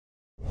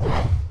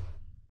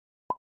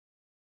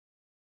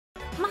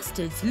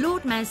Mustard's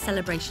Lord Mayor's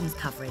Celebrations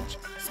coverage,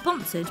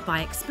 sponsored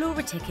by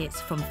Explorer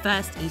Tickets from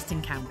First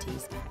Eastern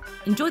Counties.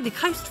 Enjoy the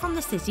coast from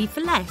the city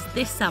for less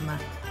this summer.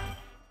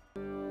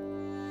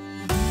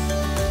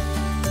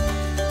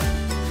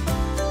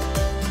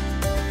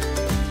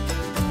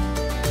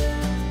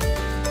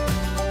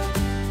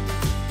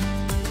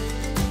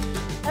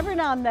 Every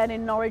now and then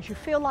in Norwich you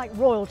feel like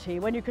royalty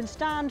when you can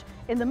stand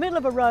in the middle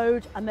of a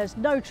road and there's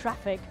no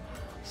traffic.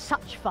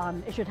 Such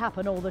fun, it should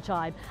happen all the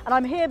time. And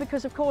I'm here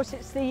because of course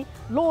it's the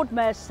Lord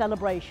Mayor's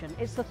celebration.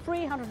 It's the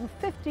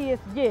 350th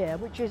year,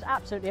 which is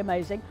absolutely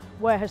amazing.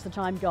 Where has the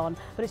time gone?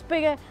 But it's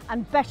bigger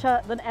and better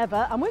than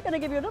ever, and we're going to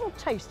give you a little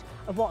taste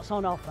of what's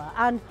on offer.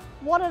 And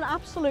what an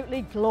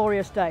absolutely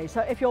glorious day.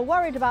 So if you're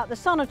worried about the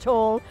sun at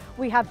all,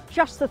 we have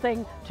just the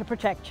thing to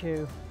protect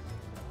you.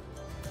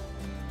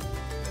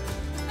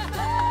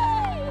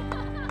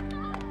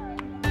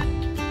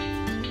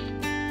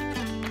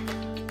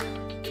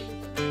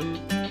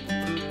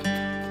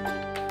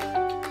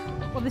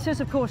 This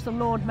is, of course, the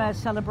Lord Mayor's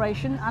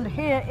celebration, and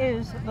here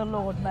is the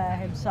Lord Mayor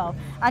himself.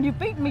 And you've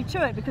beaten me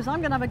to it because I'm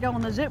going to have a go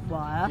on the zip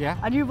wire, yeah.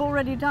 And you've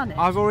already done it.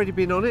 I've already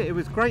been on it. It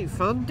was great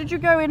fun. Did you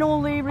go in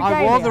all the regalia?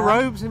 I wore the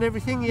robes and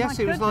everything, yes.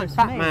 My it was like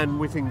Batman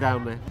whizzing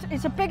down there.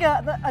 It's a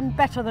bigger and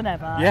better than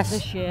ever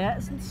this year.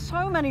 There's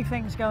so many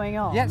things going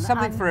on. Yeah,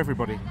 something for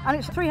everybody. And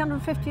it's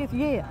 350th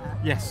year.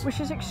 Yes. Which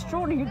is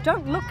extraordinary. You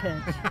don't look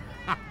it.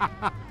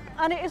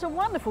 And it is a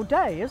wonderful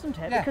day, isn't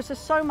it? Yeah. Because there's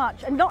so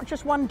much, and not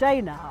just one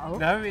day now.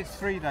 No, it's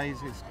 3 days.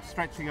 It's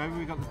stretching over.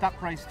 We've got the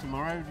duck race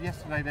tomorrow.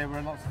 Yesterday there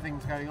were lots of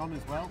things going on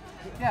as well.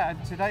 Yeah,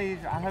 and today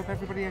I hope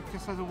everybody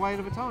just has a whale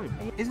of a time.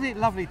 Isn't it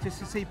lovely just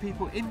to see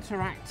people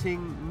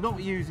interacting,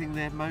 not using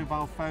their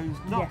mobile phones,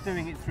 not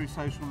doing it through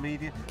social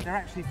media. They're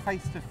actually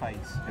face to face.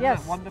 Isn't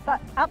that wonderful?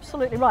 That's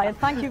absolutely right. And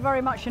thank you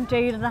very much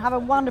indeed, and have a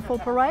wonderful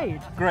parade.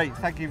 Great,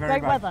 thank you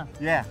very much. Great weather.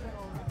 Yeah.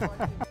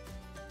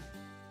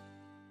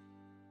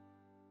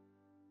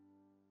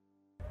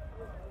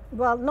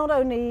 Well, not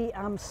only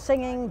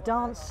singing,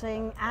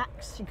 dancing,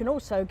 acts, you can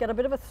also get a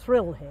bit of a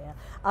thrill here.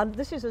 And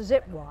this is a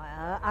zip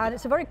wire, and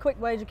it's a very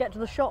quick way to get to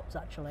the shops,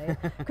 actually.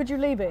 Could you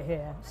leave it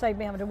here? Save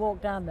me having to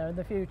walk down there in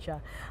the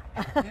future.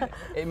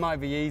 It might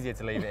be easier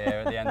to leave it here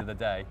at the end of the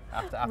day,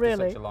 after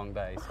really? such a long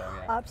day. So,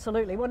 yeah.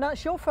 Absolutely. Well, now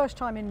it's your first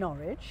time in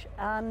Norwich,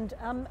 and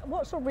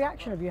what sort of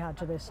reaction have you had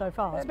to this so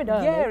far? It's been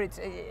early. Yeah, it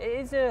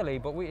is early,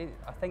 but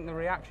I think the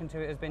reaction to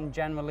it has been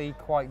generally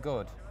quite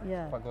good.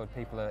 Yeah. Quite good.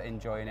 People are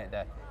enjoying it.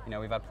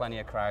 We've had plenty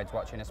of crowds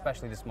watching,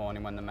 especially this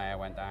morning when the mayor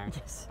went down,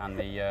 and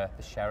the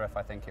sheriff,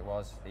 I think it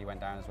was, he went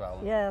down as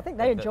well. Yeah, I think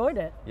they enjoyed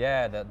it.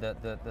 Yeah,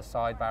 the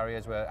side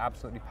barriers were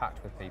absolutely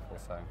packed with people.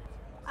 So.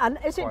 And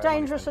is it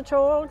dangerous at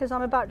all? Because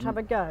I'm about to have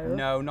a go.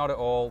 No, not at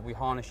all. We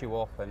harness you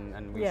up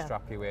and we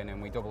strap you in,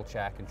 and we double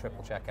check and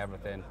triple check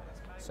everything.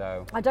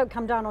 So I don't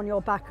come down on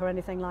your back or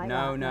anything like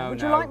that. No.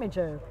 Would you like me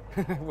to?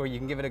 Well, you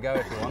can give it a go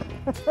if you want.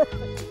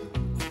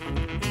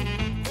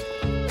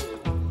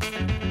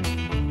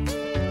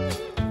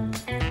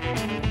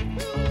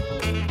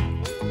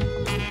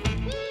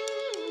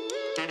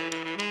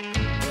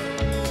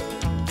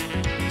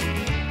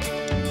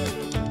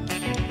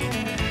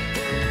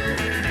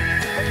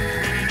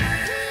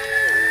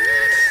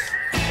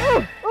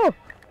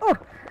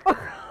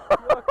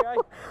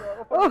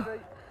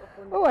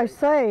 Oh, I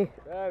say.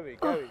 There we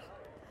go.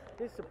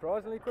 It's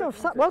surprisingly quick. Oh,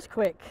 that was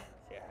quick.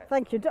 Yeah.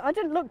 Thank you. I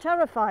didn't look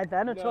terrified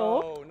then at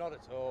all. No, not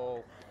at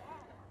all.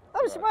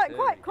 That was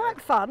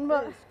quite fun,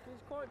 but it's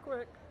quite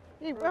quick.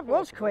 It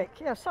was quick.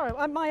 Yeah, sorry.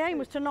 My aim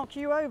was to knock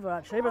you over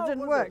actually, but it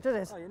didn't work, did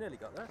it? Oh, you nearly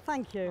got there.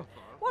 Thank you.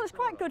 Well, it's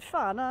quite good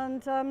fun,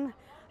 and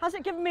has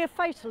it given me a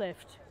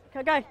facelift?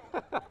 Okay,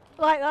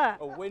 like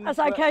that, as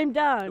I came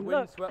down. The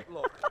windswept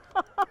look.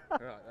 Right,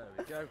 there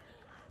we go.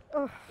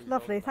 Oh,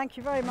 lovely. Thank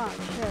you very much.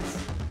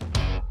 Yes.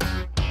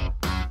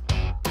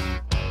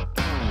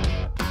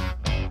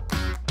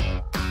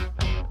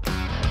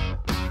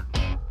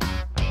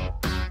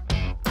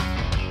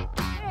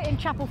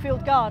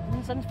 Chapelfield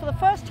Gardens, and for the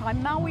first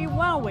time Maui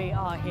Wowie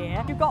are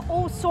here. You've got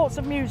all sorts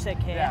of music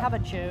here,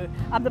 haven't you?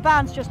 And the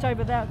band's just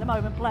over there at the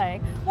moment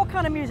playing. What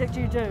kind of music do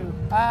you do?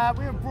 We have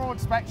a broad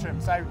spectrum,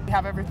 so we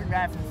have everything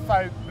there from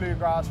folk,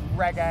 bluegrass,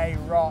 reggae,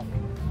 rock.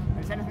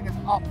 It's anything that's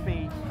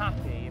upbeat,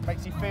 happy, it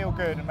makes you feel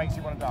good and makes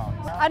you want to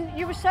dance. And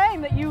you were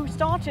saying that you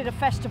started a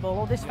festival,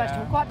 or this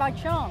festival, quite by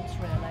chance,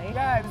 really.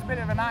 Yeah, it was a bit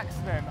of an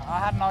accident. I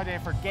had an idea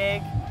for a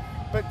gig,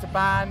 booked a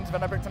band,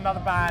 then I booked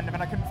another band, and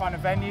then I couldn't find a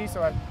venue,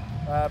 so I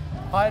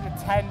hired a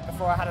tent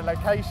before I had a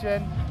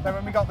location. Then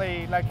when we got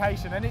the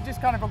location, and it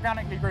just kind of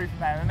organically grew from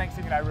there. And the next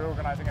thing you know, we're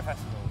organising a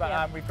festival.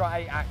 But we've got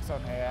 8 acts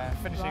on here,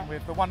 finishing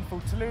with the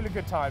wonderful Tallulah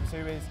Good Times, who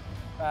is,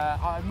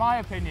 in my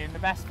opinion, the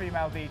best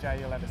female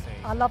DJ you'll ever see.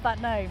 I love that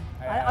name.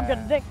 I'm going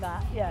to nick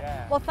that.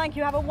 Yeah. Well, thank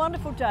you. Have a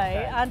wonderful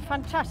day and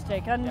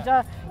fantastic. And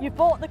you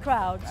bought the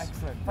crowds.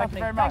 Excellent. Thank you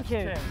very much.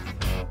 Thank you. Cheers.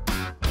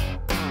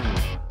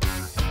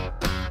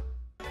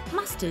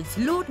 Mustard's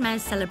Lord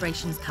Mayor's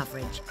Celebrations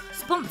coverage,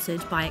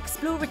 sponsored by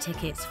Explorer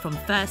Tickets from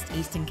First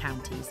Eastern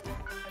Counties.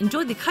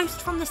 Enjoy the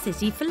coast from the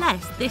city for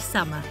less this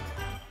summer.